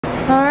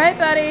All right,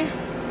 buddy.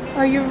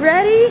 Are you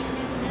ready?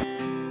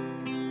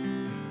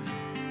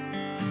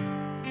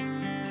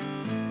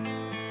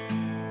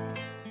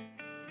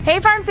 Hey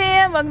farm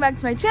fam, welcome back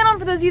to my channel.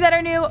 For those of you that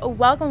are new,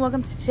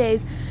 welcome to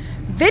today's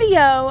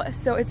video.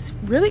 So it's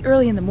really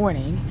early in the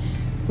morning.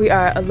 We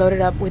are loaded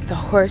up with the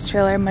horse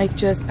trailer. Mike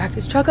just backed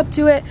his truck up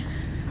to it.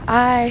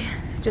 I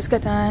just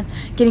got done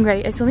getting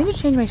ready. I still need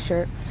to change my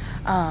shirt,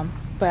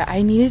 but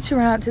I needed to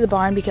run out to the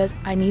barn because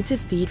I need to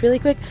feed really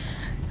quick.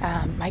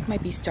 Mike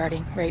might be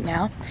starting right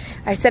now.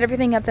 I set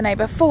everything up the night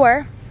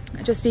before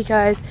just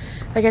because,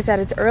 like I said,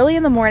 it's early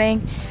in the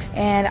morning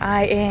and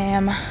I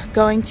am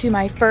going to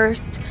my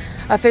first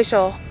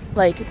official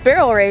like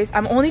barrel race.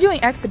 I'm only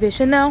doing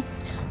exhibition though,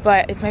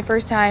 but it's my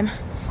first time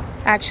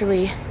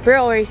actually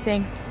barrel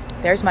racing.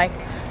 There's Mike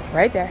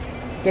right there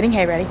getting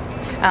hay ready.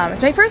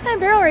 It's my first time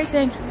barrel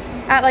racing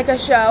at like a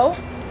show,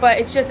 but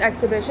it's just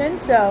exhibition,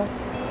 so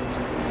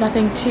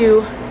nothing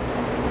too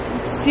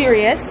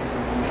serious.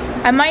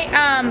 I might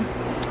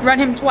run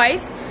him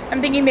twice. I'm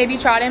thinking maybe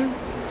trot him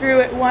through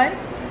it once,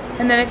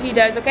 and then if he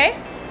does okay,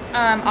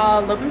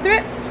 I'll lope him through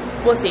it.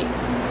 We'll see.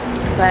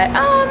 But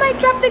oh, Mike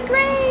dropped the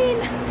grain.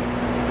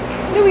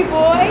 Louie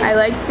boy. I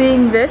like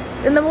seeing this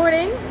in the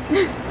morning.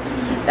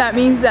 That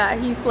means that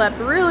he slept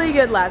really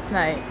good last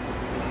night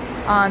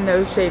on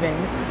those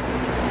shavings.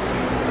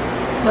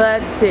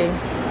 Let's see.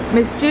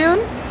 Miss June,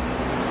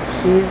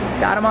 she's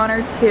got him on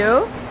her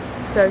too,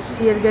 so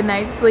she had a good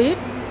night's sleep.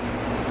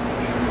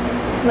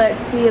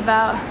 Let's see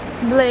about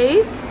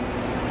Blaze.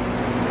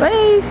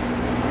 Blaze!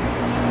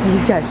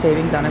 He's got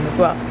shavings on him as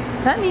well.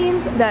 That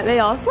means that they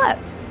all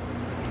slept.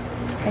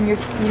 And you're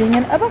eating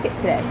in a bucket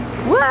today.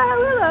 Wow,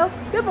 hello.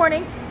 Good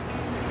morning.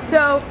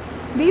 So,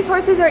 these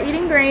horses are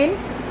eating grain.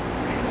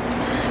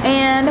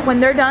 And when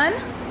they're done,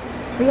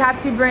 we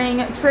have to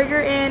bring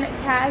Trigger in,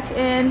 Cash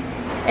in,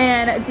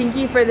 and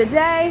Dinky for the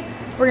day.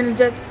 We're gonna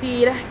just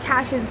feed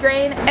Cash's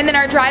grain. And then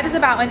our drive is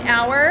about an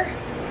hour.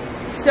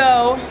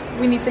 So,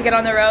 we need to get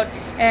on the road.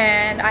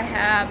 And I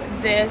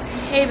have this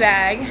hay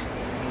bag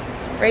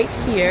right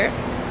here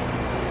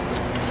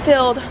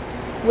filled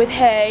with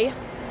hay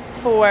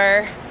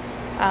for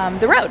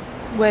the road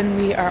when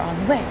we are on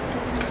the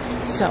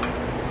way. So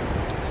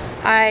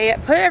I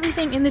put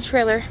everything in the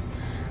trailer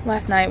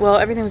last night. Well,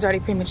 everything was already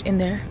pretty much in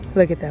there.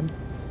 Look at them.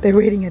 They're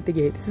waiting at the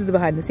gate. This is the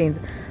behind the scenes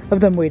of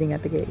them waiting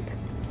at the gate.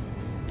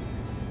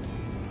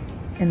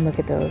 And look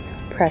at those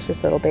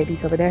precious little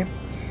babies over there.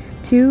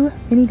 2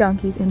 mini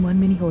donkeys and 1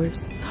 mini horse.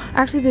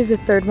 Actually, there's a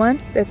third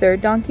one. The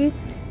third donkey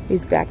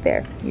is back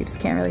there. You just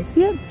can't really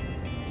see it.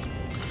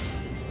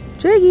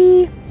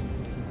 Triggy!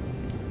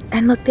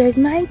 And look, there's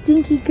my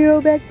dinky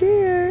girl back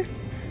there.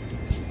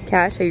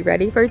 Cash, are you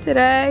ready for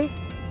today?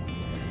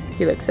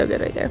 You look so good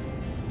right there.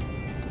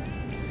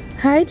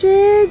 Hi,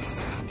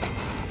 Triggs!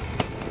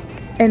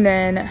 And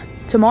then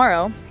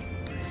tomorrow,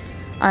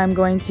 I'm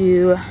going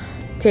to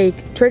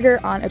take Trigger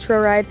on a trail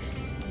ride.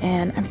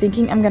 And I'm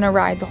thinking I'm gonna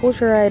ride the whole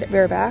trail ride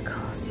bareback.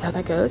 See how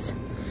that goes.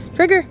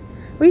 Trigger,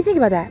 what do you think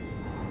about that?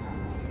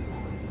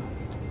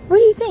 What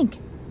do you think? Do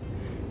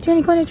you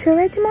want to go on a trail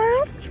ride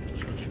tomorrow?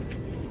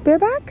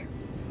 Bareback?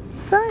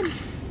 Fun.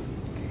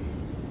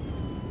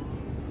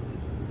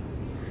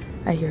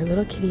 I hear a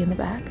little kitty in the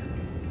back.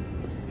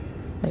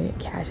 Look at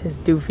Cash's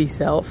doofy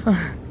self.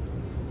 You're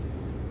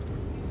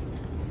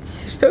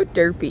so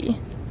derpy.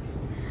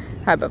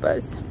 Hi,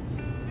 Bubba's.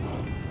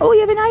 Oh, you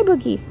have an eye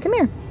boogie. Come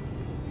here.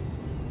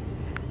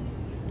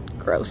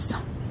 Gross.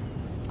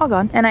 All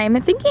gone. And I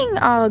am thinking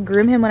I'll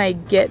groom him when I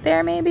get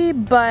there maybe,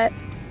 but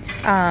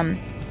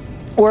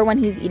or when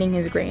he's eating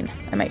his grain.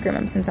 I might groom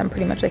him since I'm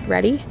pretty much like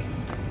ready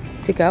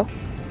to go.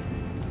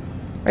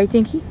 Right,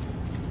 Dinky?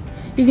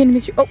 You're gonna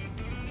miss your, oh,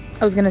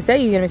 I was gonna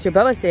say you're gonna miss your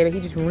Bubba today, but he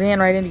just ran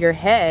right into your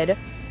head.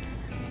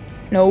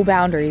 No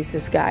boundaries,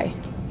 this guy.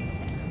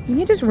 You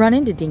can just run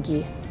into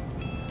Dinky.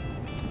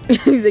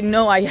 He's like,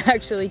 no, I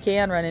actually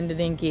can run into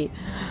Dinky.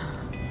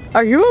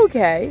 Are you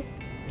okay?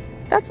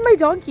 That's my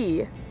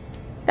donkey.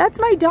 That's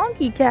my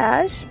donkey,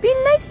 Cash. Be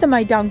nice to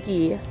my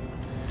donkey.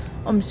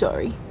 I'm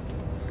sorry.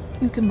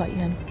 You can bite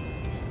him.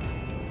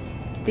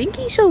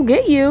 Dinky, she'll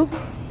get you.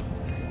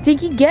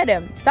 Dinky, get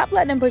him. Stop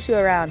letting him push you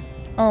around.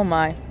 Oh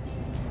my.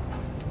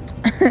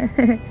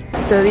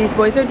 So these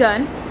boys are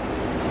done.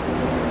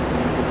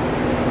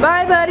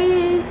 Bye,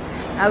 buddies.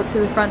 Out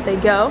to the front they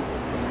go.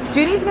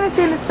 Judy's gonna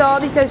stay in the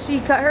stall because she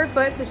cut her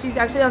foot, so she's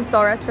actually on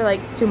stall rest for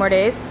like 2 more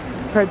days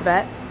per the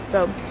vet.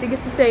 So she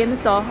gets to stay in the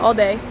stall all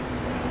day.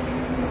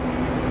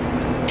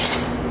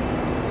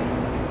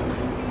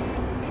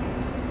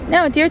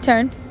 Now it's your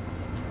turn.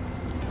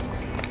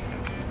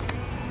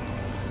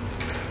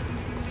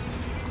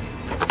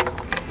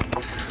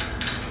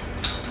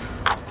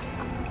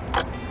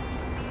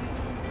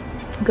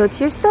 Go to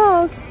your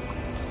stalls.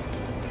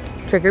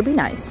 Trigger, be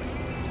nice.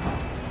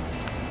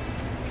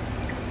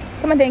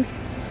 Come on, Dinks.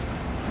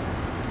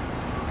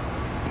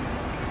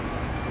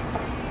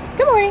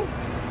 Good morning.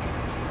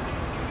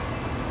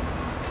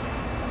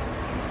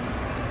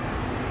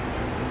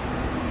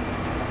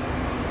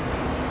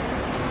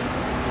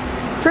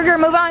 Trigger,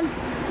 move on.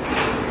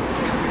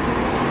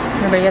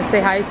 Everybody has to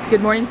say hi,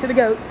 good morning to the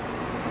goats.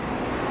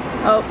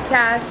 Oh,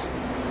 Cash.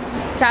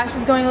 Cash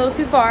is going a little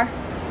too far.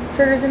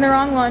 Trigger's in the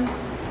wrong one.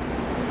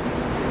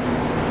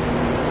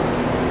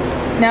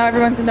 Now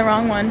everyone's in the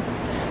wrong one.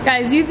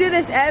 Guys, you do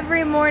this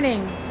every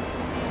morning.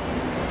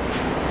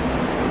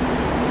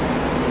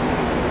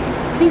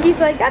 Pinky's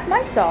like, that's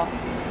my stall.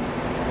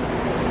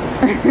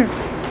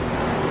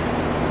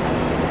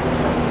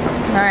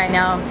 Alright,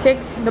 now kick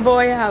the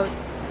boy out.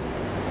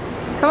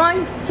 Come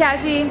on,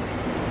 Cashy.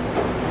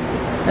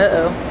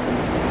 Uh-oh.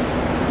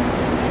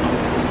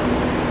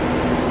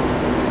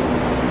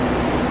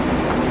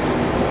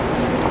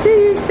 To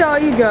your stall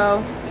you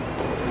go.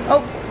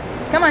 Oh,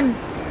 come on.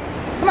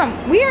 Come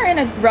on. We are in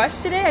a rush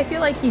today. I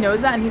feel like he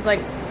knows that and he's like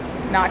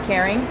not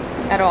caring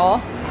at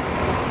all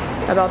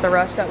about the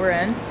rush that we're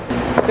in.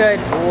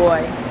 Good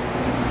boy.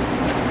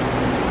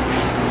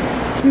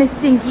 Miss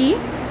Dinky.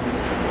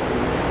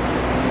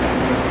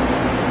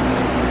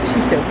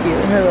 She's so cute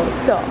in her little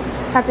stall.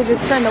 Have to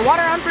just turn the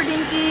water on for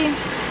Dinky.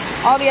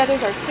 All the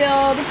others are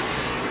filled.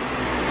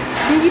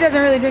 Dinky doesn't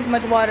really drink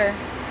much water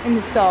in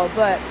the stall,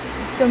 but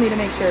we still need to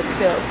make sure it's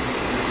filled.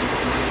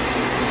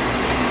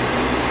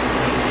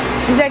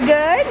 Is that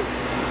good?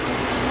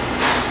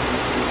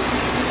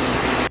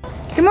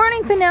 Good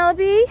morning,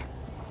 Penelope.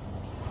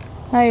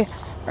 Hi,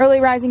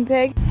 early rising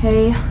pig.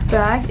 Hay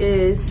bag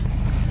is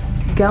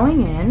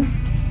going in.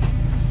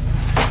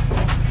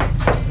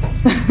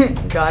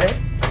 Got it?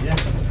 Yeah,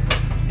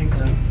 I think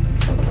so.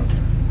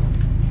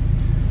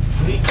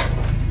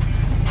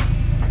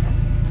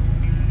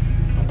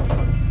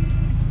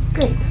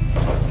 Great.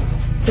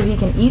 So he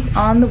can eat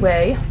on the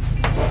way.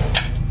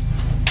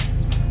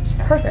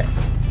 Perfect.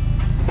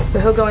 So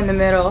he'll go in the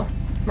middle.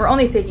 We're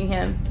only taking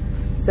him,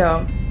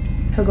 so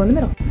he'll go in the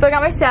middle. So I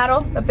got my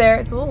saddle up there.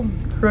 It's a little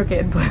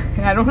crooked, but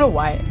I don't know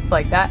why it's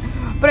like that.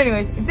 But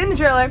anyways, it's in the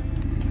trailer.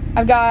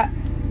 I've got,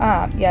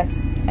 yes,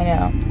 I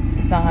know.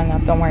 It's not hung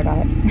up, don't worry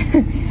about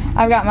it.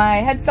 I've got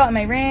my headstock and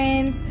my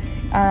reins.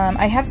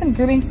 I have some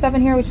grooming stuff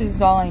in here, which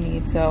is all I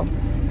need, so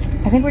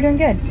I think we're doing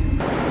good.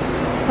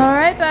 All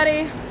right,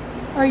 buddy,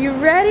 are you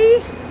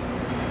ready?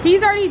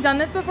 He's already done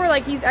this before,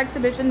 like he's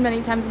exhibitioned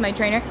many times with my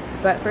trainer,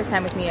 but first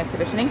time with me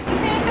exhibitioning. You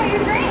finished all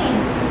your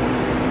reins.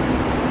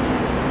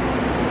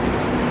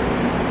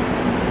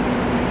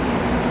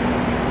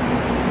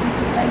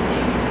 Let's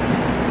see.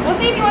 We'll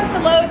see if he wants to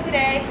load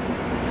today.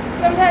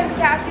 Sometimes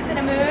Cash gets in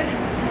a mood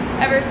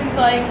ever since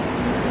like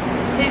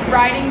his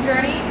riding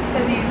journey,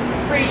 because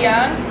he's pretty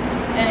young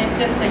and it's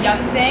just a young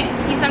thing.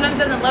 He sometimes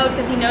doesn't load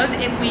because he knows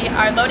if we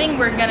are loading,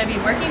 we're gonna be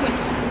working,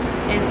 which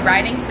is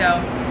riding, so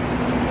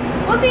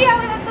we'll see how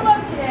he wants to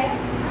load today.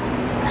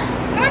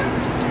 Come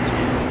on.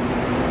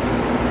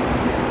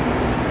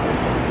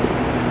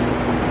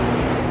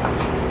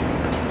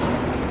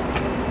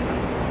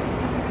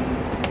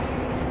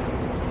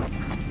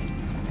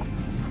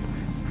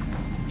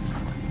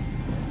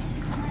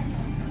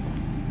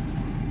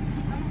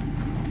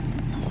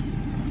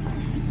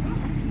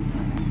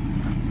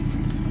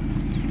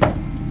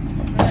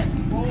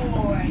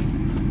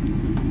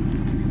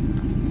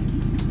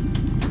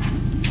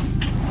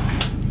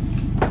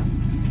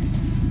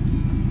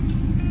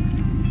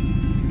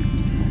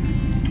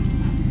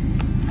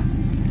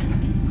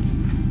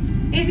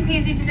 Easy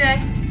peasy today,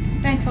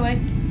 thankfully.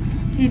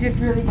 He did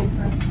really good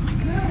for us.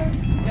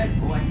 Good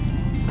boy.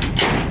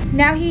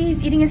 Now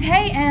he's eating his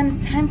hay and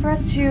it's time for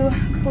us to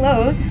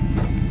close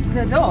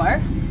the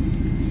door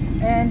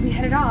and be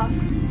headed off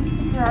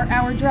for our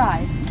hour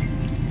drive.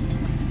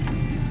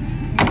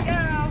 Here we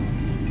go.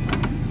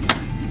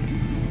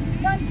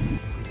 Done.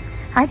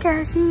 Hi,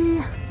 Cashy.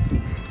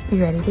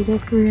 You ready to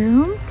get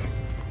groomed?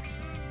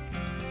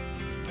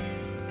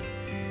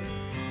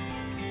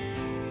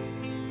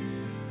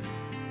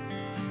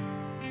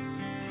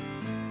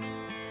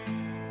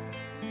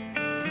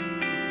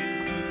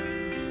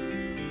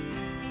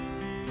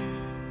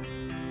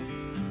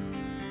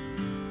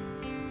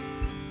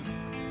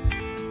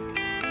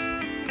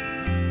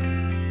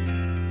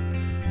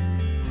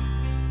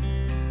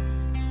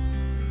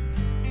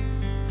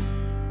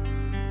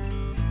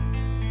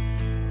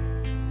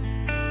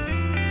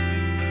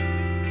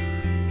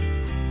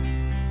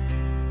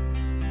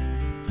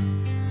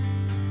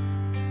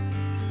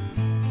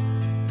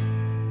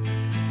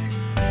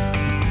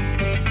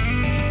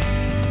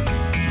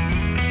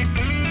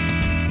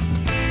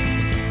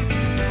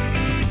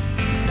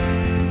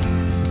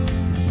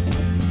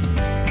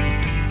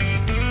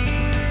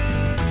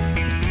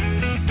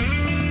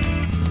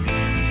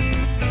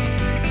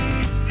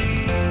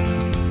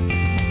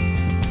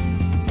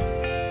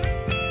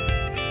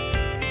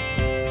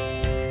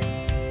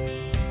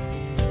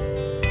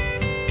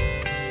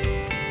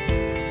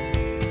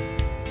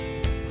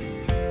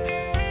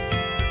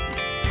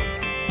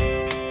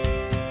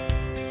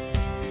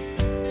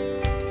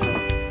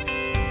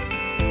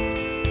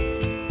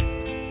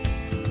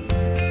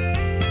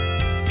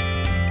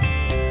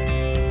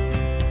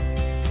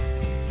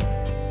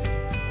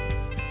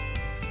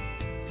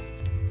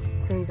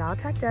 So he's all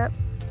tucked up.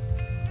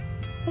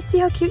 Let's see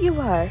how cute you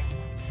are.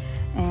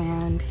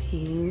 And and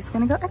he's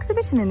gonna go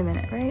exhibition in a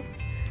minute, right?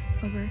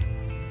 Over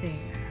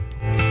there.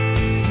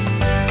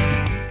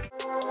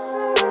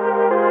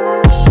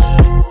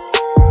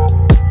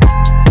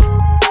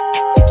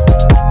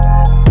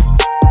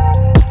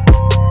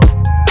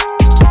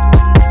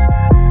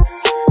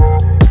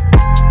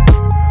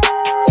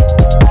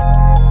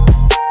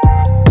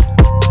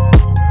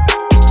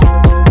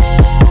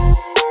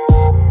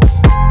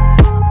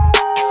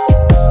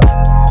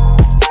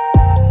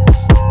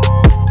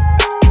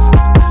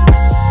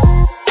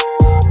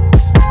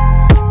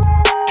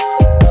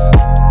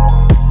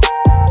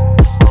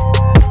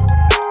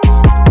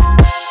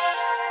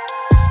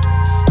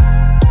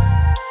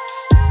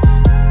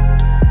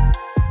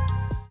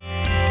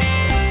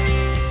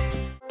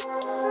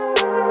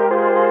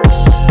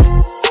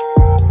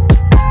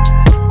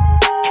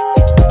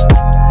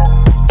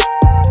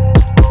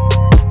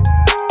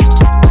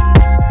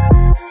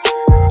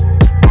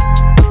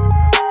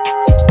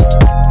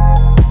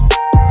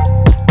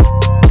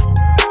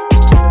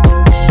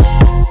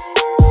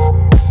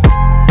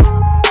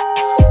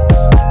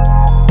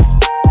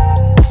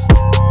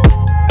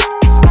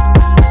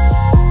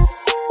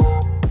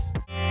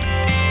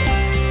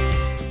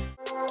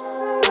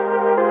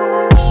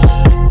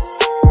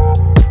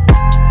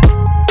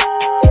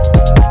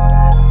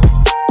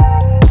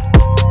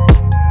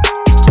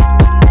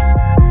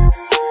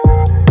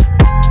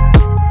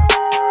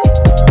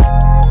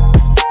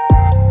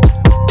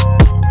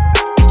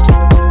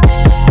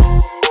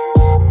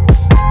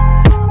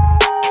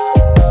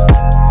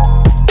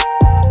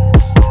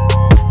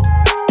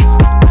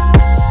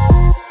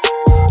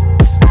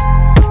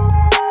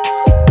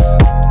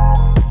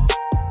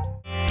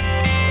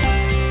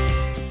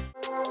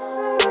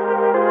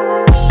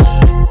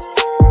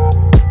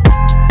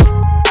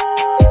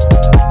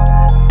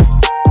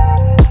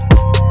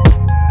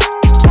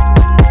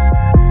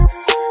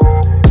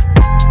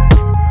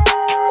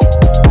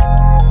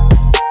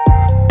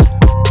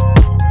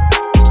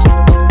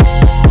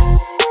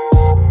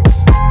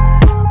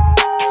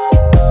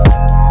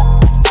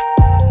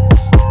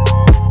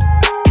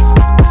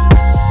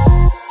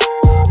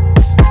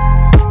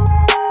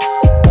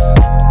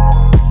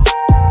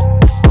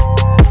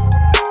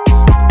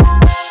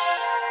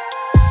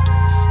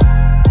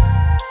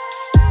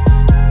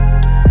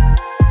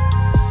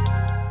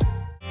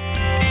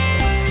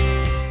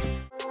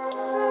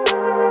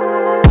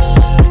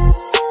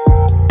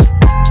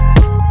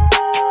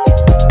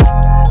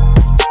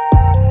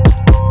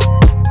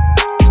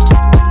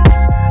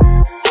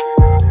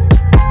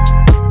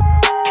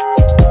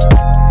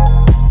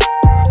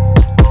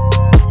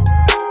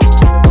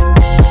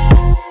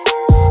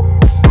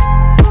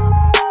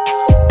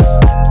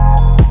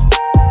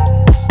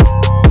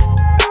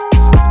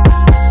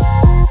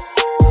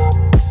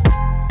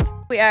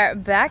 We are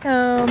back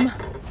home.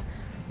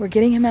 We're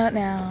getting him out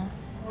now.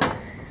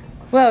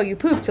 Whoa, you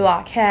pooped a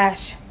lot,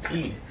 Cash.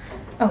 Pee.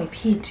 Oh, he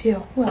peed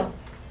too. Well,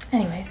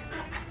 anyways.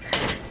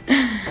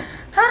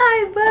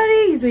 Hi,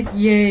 buddy. He's like,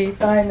 yay,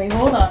 finally.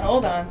 Hold on,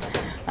 hold on.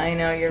 I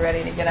know you're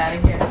ready to get out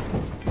of here.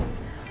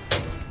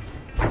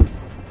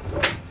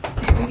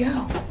 There we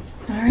go.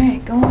 All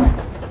right, go on.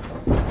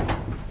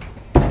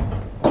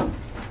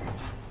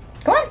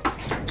 Come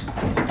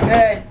on.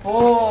 Good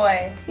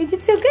boy. You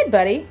did so good,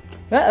 buddy.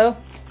 Uh-oh.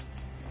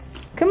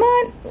 Come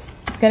on.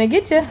 It's gonna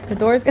get you. The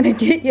door's gonna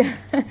get you.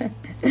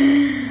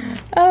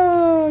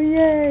 Oh,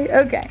 yay.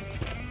 Okay,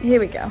 here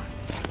we go.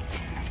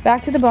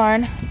 Back to the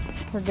barn.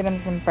 We're getting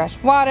some fresh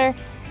water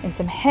and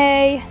some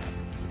hay.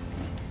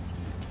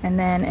 And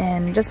then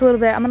in just a little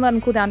bit, I'm gonna let him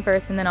cool down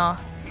first, and then I'll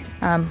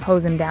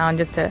hose him down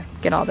just to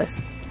get all this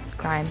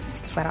grime,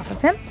 sweat off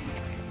of him.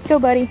 Go,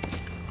 buddy.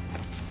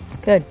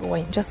 Good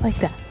boy, just like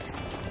that.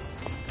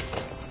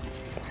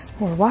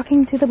 We're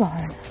walking to the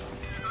barn.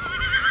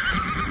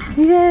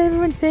 Yeah,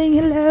 everyone's saying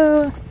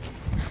hello.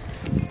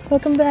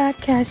 Welcome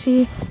back,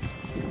 Kashi.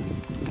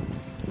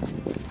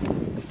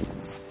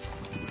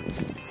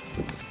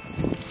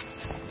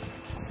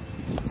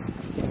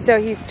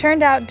 So he's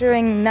turned out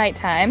during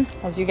nighttime,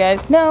 as you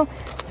guys know.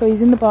 So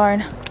he's in the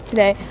barn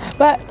today.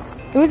 But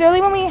it was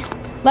early when we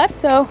left,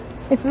 so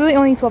it's really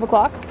only 12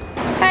 o'clock.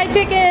 Hi,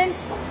 chickens.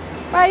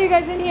 Why are you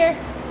guys in here?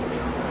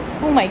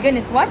 Oh my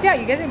goodness, watch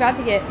out. You guys are about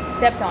to get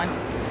stepped on.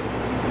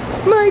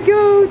 My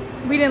goats.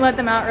 We didn't let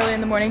them out early in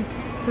the morning,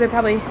 so they're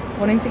probably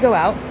wanting to go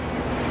out.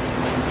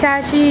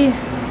 Kashi.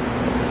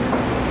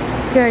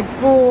 Good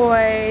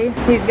boy.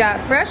 He's got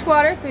fresh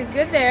water, so he's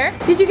good there.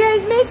 Did you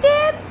guys miss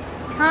him?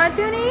 Huh,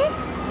 Junie?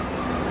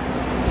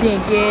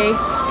 Jinky.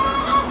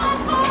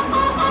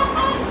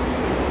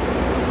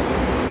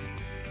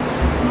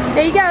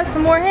 There you go,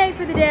 some more hay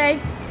for the day.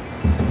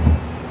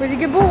 Pretty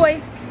good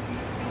boy.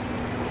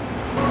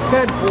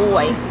 Good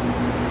boy.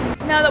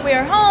 Now that we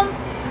are home,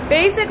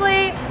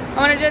 basically, I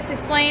want to just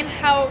explain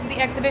how the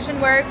exhibition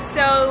works.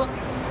 So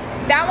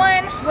that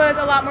one was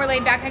a lot more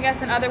laid back, I guess,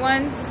 than other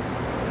ones.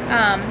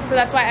 So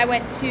that's why I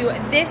went to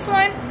this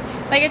one.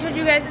 Like I told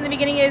you guys in the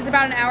beginning, it is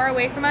about an hour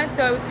away from us,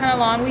 so it was kind of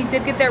long. We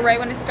did get there right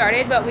when it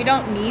started, but we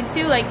don't need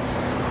to. Like,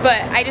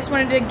 but I just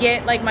wanted to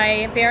get like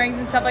my bearings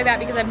and stuff like that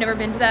because I've never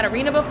been to that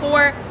arena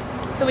before.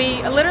 So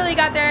we literally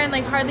got there and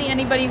like hardly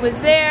anybody was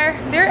there.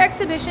 Their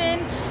exhibition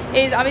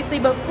is obviously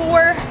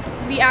before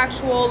the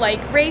actual like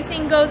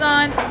racing goes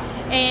on,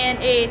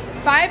 and it's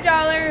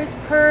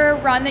 $5 per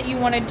run that you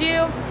want to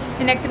do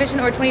an exhibition,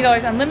 or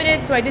 $20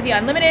 unlimited. So I did the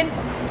unlimited.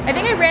 I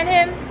think I ran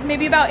him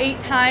maybe about 8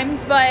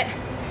 times, but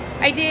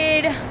I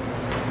did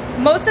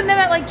most of them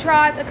at like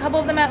trots, a couple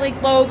of them at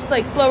like lopes,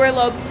 like slower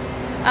lopes,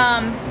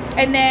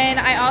 and then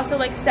I also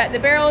like set the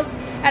barrels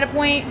at a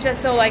point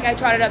just so like I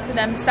trotted up to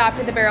them, stopped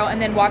at the barrel, and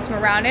then walked him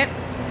around it.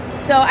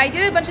 So I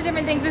did a bunch of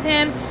different things with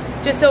him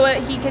just so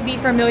that he could be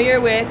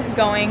familiar with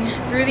going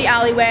through the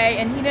alleyway,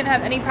 and he didn't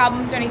have any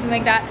problems or anything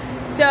like that.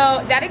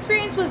 So that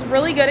experience was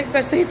really good,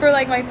 especially for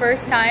like my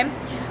first time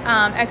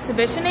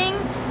exhibitioning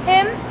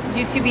him.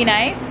 You two be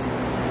nice.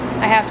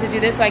 I have to do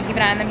this so I can keep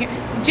an eye on them here.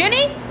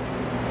 Junie,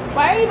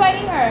 why are you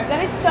biting her?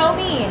 That is so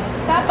mean.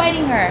 Stop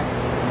biting her.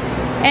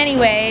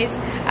 Anyways,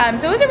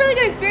 so it was a really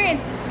good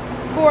experience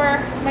for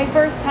my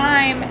first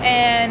time,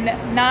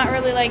 and not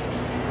really like,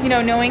 you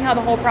know, knowing how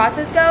the whole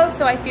process goes.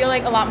 So I feel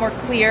like a lot more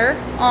clear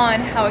on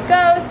how it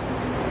goes.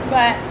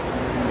 But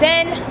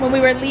then when we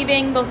were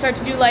leaving, they'll start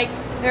to do like,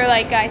 they're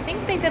like, I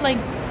think they said like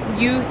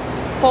youth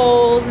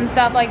polls and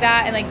stuff like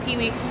that, and like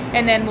Pee-wee,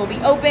 and then we'll be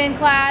open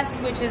class,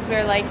 which is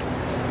where like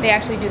they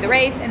actually do the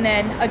race, and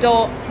then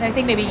adult, and I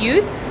think maybe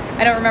youth.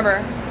 I don't remember.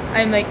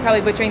 I'm like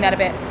probably butchering that a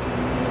bit.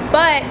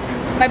 But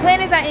my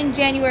plan is that in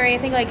January, I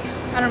think like,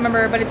 I don't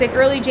remember, but it's like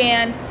early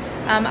Jan,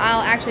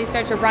 I'll actually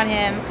start to run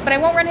him. But I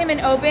won't run him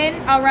in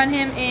open, I'll run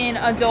him in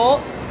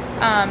adult,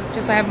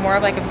 just so I have more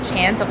of like a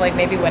chance of like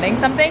maybe winning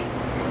something.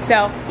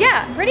 So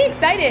yeah, I'm pretty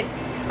excited.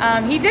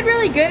 He did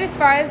really good as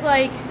far as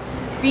like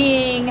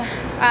being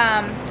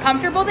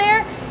comfortable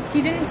there.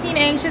 He didn't seem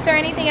anxious or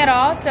anything at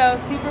all, so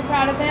super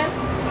proud of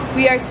him.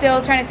 We are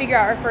still trying to figure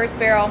out our first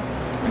barrel.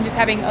 I'm just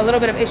having a little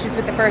bit of issues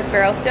with the first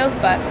barrel still,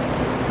 but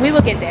we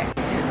will get there.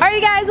 Alright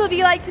you guys, well if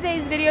you liked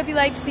today's video, if you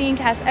liked seeing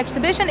Cash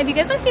Exhibition, if you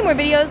guys want to see more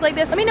videos like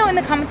this, let me know in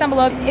the comments down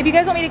below. If you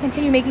guys want me to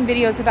continue making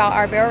videos about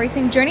our barrel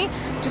racing journey,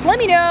 just let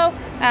me know.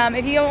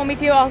 If you don't want me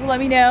to, also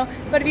let me know.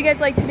 But if you guys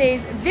liked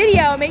today's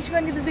video, make sure you go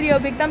and give this video a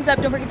big thumbs up.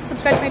 Don't forget to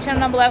subscribe to my channel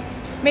down below.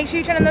 Make sure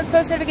you turn on those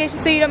post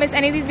notifications so you don't miss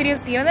any of these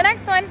videos. See you in the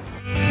next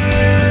one.